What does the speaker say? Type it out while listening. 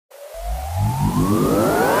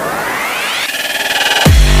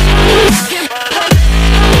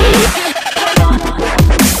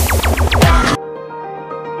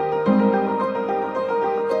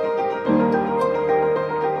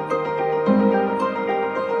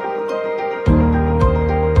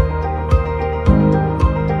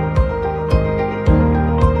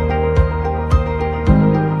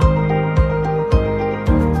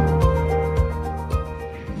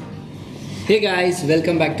Hey guys,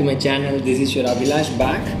 welcome back to my channel. This is your Abhilash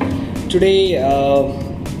back. Today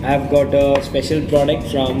I've got a special product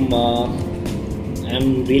from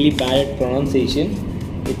I'm really bad at pronunciation.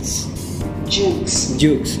 It's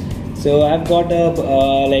Juxxe. So I've got a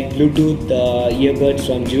like Bluetooth earbuds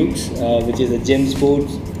from Juxxe, which is a Gem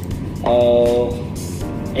Sports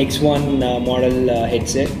X1 model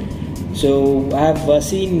headset. So I've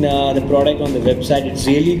seen the product on the website. It's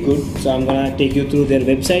really good. So I'm gonna take you through their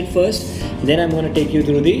website first. Then I'm gonna take you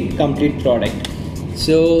through the complete product.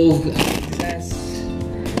 So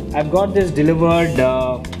I've got this delivered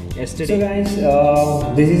yesterday. So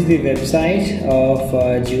guys, this is the website of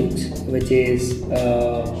Juxxe, which is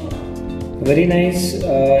very nice.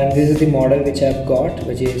 And this is the model which I've got,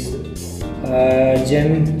 which is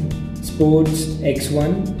Gem Sports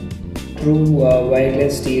X1 True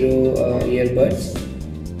wireless stereo earbuds.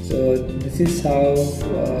 So this is how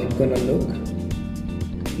it's gonna look.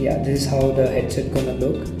 Yeah, this is how the headset gonna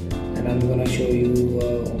look, and I'm gonna show you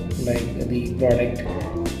like the product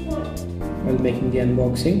while making the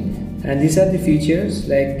unboxing. And these are the features.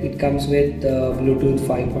 Like it comes with Bluetooth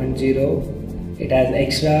 5.0. It has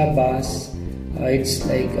extra bass. It's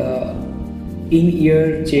like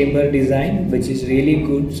in-ear chamber design, which is really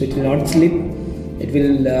good. So it will not slip. It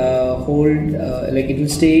will hold, like it will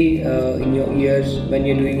stay in your ears when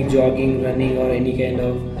you're doing jogging, running, or any kind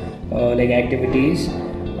of like activities,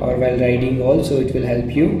 or while riding also it will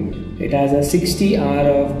help you. It has a 60 hour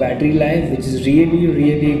of battery life, which is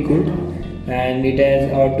really good, and it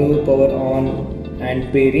has auto power on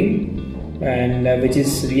and pairing, and which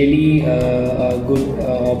is really a good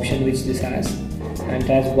option which this has. And it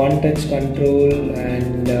has one touch control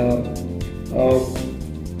and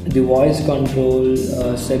the voice control,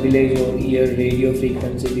 stabilize your ear radio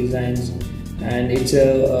frequency designs, and it's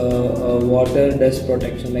a water dust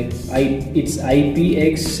protection. Like it's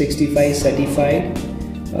IPX65 certified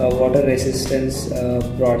water resistance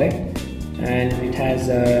product, and it has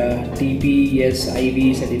TPS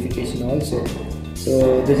IV certification also.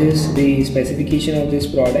 So this is the specification of this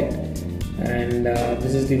product, and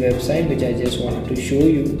this is the website which I just wanted to show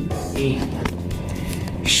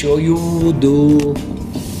you.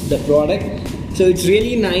 The product. So it's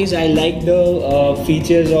really nice. I like the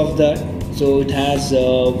features of that. So it has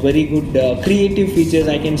very good creative features,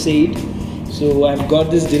 I can say it. So I've got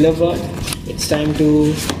this delivered. It's time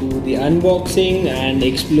to do the unboxing and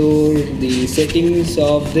explore the settings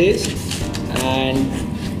of this. And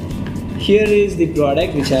here is the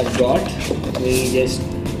product which I've got. Let me just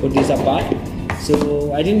put this apart.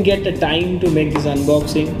 So I didn't get the time to make this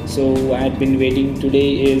unboxing, so I had been waiting.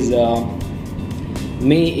 Today is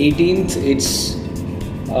May 18th. It's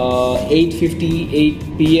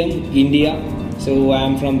 8:58 p.m. India. So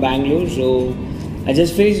I'm from Bangalore. So I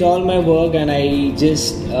just finished all my work, and I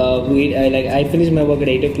just I finished my work at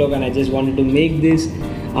 8 o'clock, and I just wanted to make this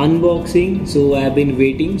unboxing. So I've been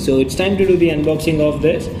waiting. So it's time to do the unboxing of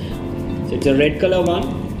this. So it's a red color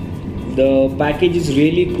one. The package is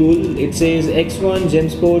really cool. It says X1 Gem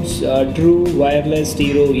Sports True Wireless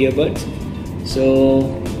Stereo Earbuds. So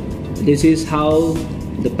this is how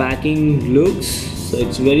the packing looks. So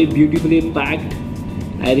it's very beautifully packed.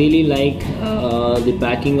 I really like the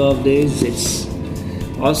packing of this. It's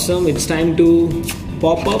awesome. It's time to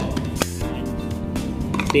pop up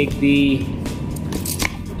and take the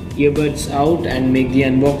earbuds out and make the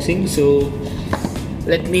unboxing. So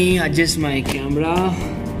let me adjust my camera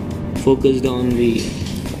focused on the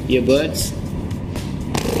earbuds.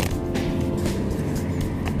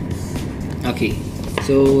 Okay,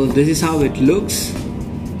 so this is how it looks,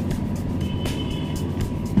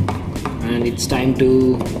 and it's time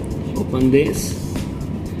to open this.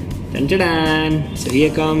 Dun -dun -dun. So here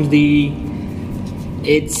comes the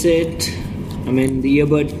headset, the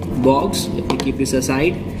earbud box. Let me keep this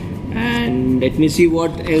aside and let me see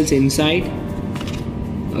what else inside.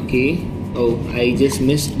 Okay, oh, I just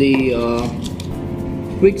missed the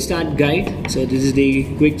quick start guide. So this is the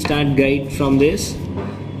quick start guide from this,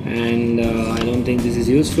 and I don't think this is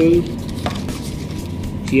useful.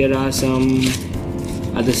 Here are some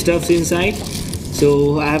other stuffs inside.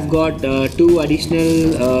 So I have got two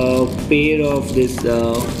additional pair of this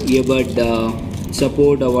earbud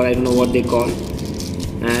support, or what, I don't know what they call.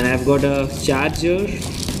 and I've got a charger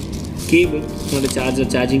cable, not a charger,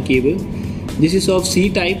 charging cable. This is of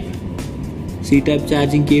C-type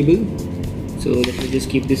charging cable. So let me just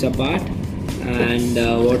keep this apart. And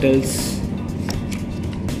what else?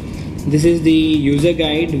 This is the user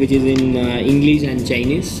guide, which is in English and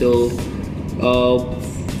Chinese. So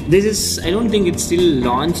this is, I don't think it's still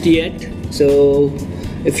launched yet. So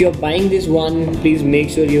if you're buying this one, please make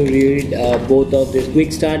sure you read both of this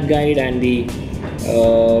quick start guide and the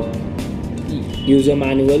user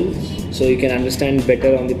manual, so you can understand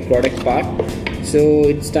better on the product part. So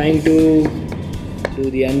it's time to do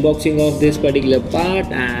the unboxing of this particular part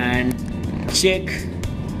and check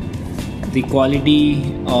the quality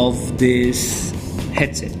of this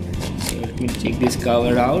headset. So let me take this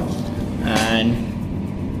cover out, and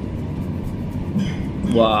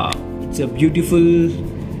wow, it's a beautiful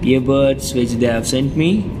earbuds which they have sent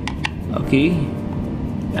me. Okay,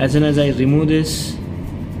 as soon as I remove this,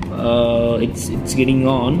 it's getting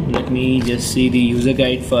on. Let me just see the user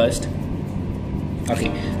guide first.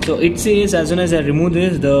 Okay, so it says as soon as I remove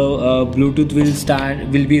this, the Bluetooth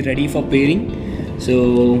will be ready for pairing.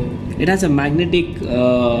 So it has a magnetic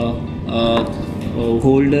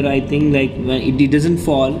holder, I think, like it doesn't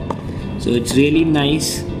fall, so it's really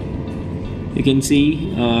nice. You can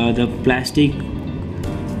see the plastic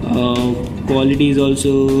quality is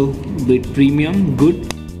also a bit premium, good.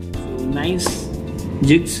 So nice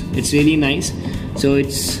Juxxe, it's really nice. So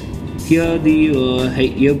it's here the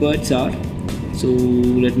earbuds are. So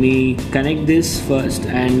let me connect this first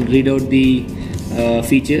and read out the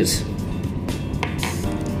features.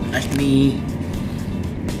 Let me,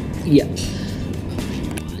 yeah,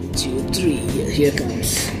 1, 2, 3, here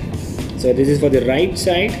comes. So this is for the right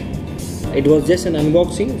side. It was just an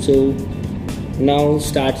unboxing, so now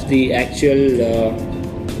starts the actual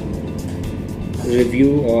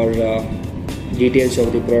review or details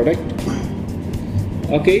of the product.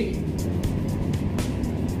 Okay,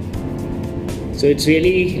 so it's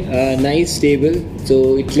really nice, stable,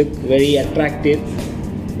 so it looks very attractive.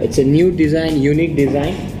 It's a new design, unique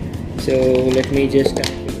design. So let me just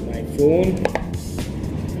connect with my phone.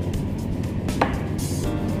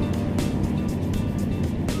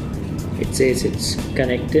 It says it's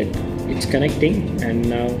connected, it's connecting, and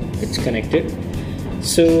now it's connected.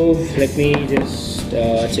 So let me just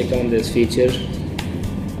check on this features.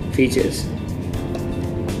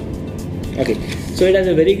 Okay, so it has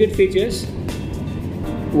a very good features.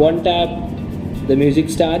 One tap, the music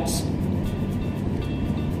starts.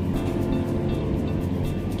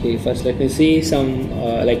 Okay, first let me see some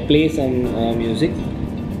play some music.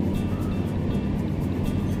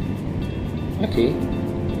 Okay,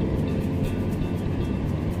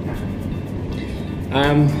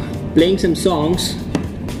 I'm playing some songs,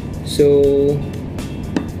 so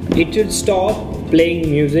it should stop playing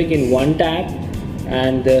music in one tab,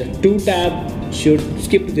 and the 2 tab should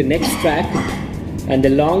skip to the next track, and the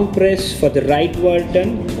long press for the right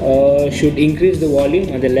button should increase the volume,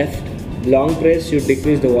 and the left long press should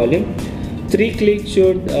decrease the volume. 3 clicks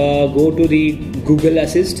should go to the Google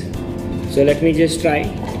Assist. So let me just try.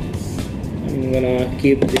 I'm gonna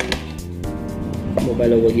keep the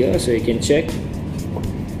mobile over here so you can check.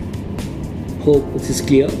 Hope this is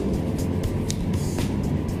clear.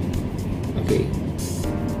 Okay.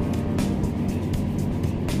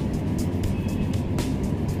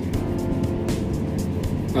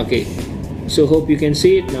 Okay, so hope you can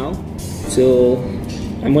see it now. So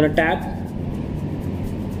I'm gonna tap.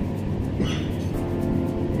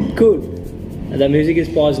 Cool. The music is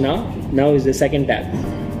paused now. Now is the second tap.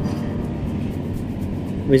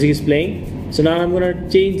 Music is playing. So now I'm gonna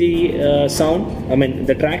change the sound. I mean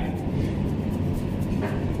the track.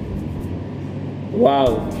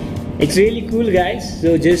 Wow, it's really cool, guys.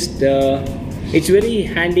 So just it's very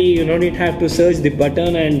handy. You don't have to search the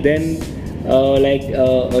button and then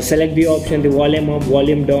select the option, the volume up,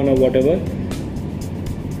 volume down, or whatever.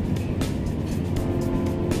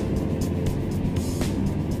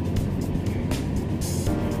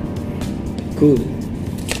 Cool.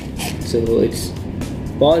 So it's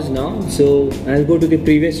paused now. So I'll go to the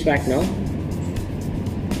previous track now.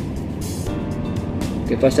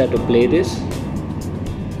 Okay, first I have to play this.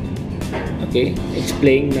 Okay, it's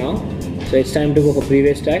playing now. So it's time to go for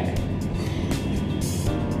previous track.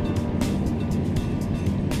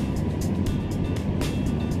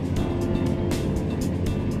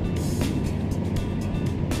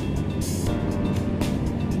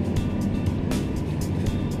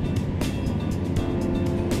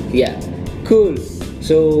 Yeah, cool.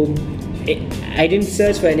 So I didn't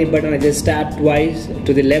search for any button. I just tapped twice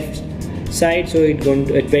to the left side, so it went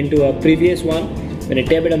to a previous one. When I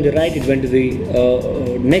tap it on the right, it went to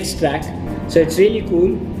the next track. So it's really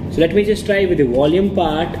cool. So let me just try with the volume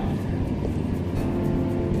part.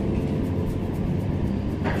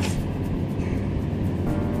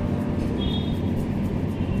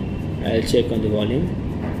 I'll check on the volume.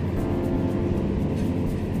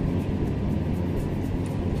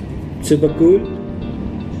 Super cool.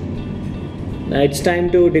 Now it's time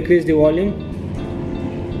to decrease the volume.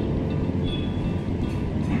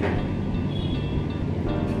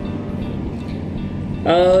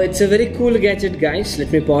 It's a very cool gadget, guys.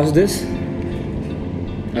 Let me pause this.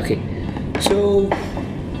 Okay, so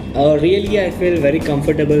really I feel very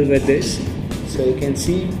comfortable with this. So you can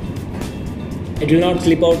see it will not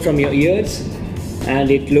slip out from your ears,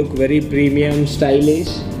 and it look very premium, stylish.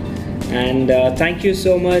 And thank you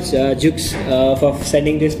so much, Juxxe, for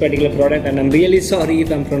sending this particular product. And I'm really sorry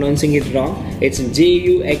if I'm pronouncing it wrong. It's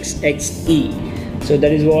Juxxe. So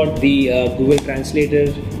that is what the Google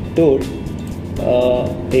Translator told.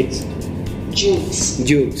 It's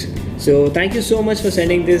Juxxe. So thank you so much for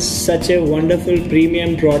sending this such a wonderful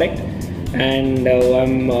premium product. And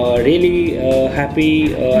I'm really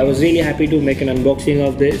happy. I was really happy to make an unboxing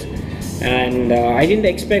of this. And I didn't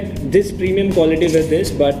expect this premium quality with this,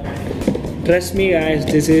 but trust me guys,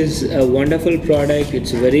 this is a wonderful product. It's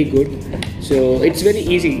very good. So it's very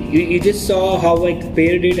easy. You just saw how I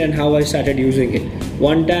paired it and how I started using it.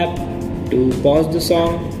 One tap to pause the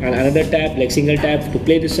song, and another tap, like single tap, to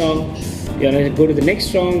play the song. You want to go to the next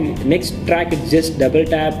song, next track, it's just double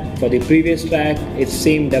tap. For the previous track, it's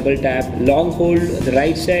same double tap. Long hold at the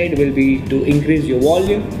right side will be to increase your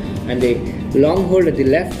volume, and the long hold at the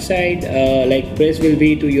left side, like press, will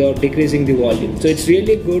be to your decreasing the volume. So it's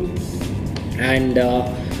really good, and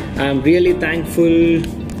I'm really thankful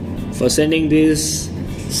for sending this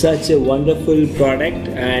such a wonderful product,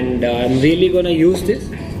 and I'm really gonna use this.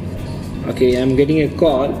 Okay, I'm getting a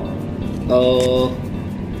call.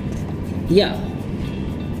 Yeah.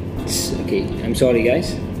 Okay, I'm sorry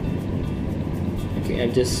guys. Okay,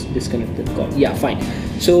 I've just disconnected the call. Yeah, fine.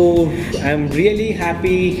 So I'm really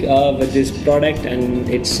happy with this product, and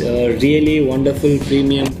it's a really wonderful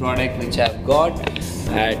premium product which I've got.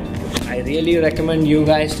 And I really recommend you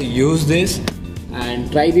guys to use this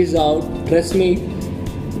and try this out. Trust me,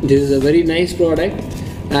 this is a very nice product,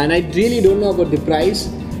 and I really don't know about the price.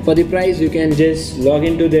 For the price, you can just log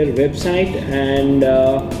into their website, and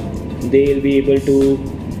they'll be able to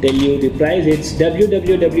tell you the price. It's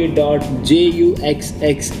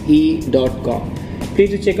www.juxxe.com. Please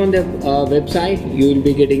do check on the website. You will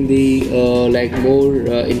be getting the like more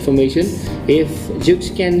information. If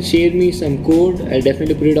Juxxe can share me some code, I'll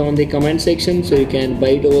definitely put it on the comment section, so you can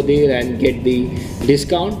buy it over there and get the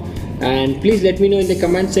discount. And please let me know in the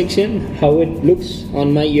comment section how it looks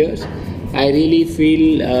on my ears. I really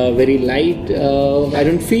feel very light. I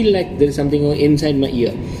don't feel like there is something inside my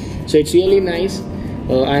ear. So it's really nice.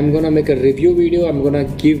 I'm gonna make a review video. I'm gonna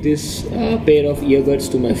give this pair of earbuds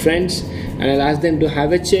to my friends, and I'll ask them to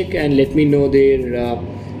have a check and let me know their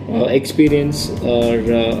experience, or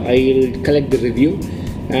I'll collect the review.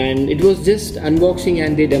 And it was just unboxing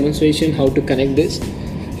and the demonstration how to connect this.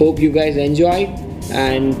 Hope you guys enjoyed,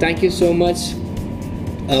 and thank you so much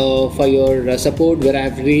for your support, where I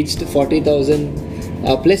have reached 40,000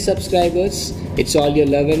 plus subscribers. It's all your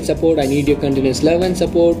love and support. I need your continuous love and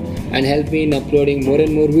support, and help me in uploading more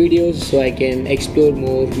and more videos so I can explore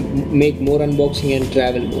more, make more unboxing and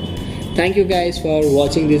travel more. Thank you guys for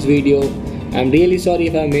watching this video. I'm really sorry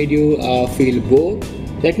if I made you feel bored.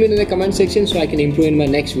 Let me know in the comment section so I can improve in my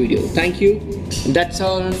next video. Thank you. That's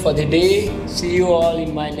all for the day. See you all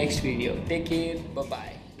in my next video. Take care. Bye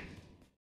bye.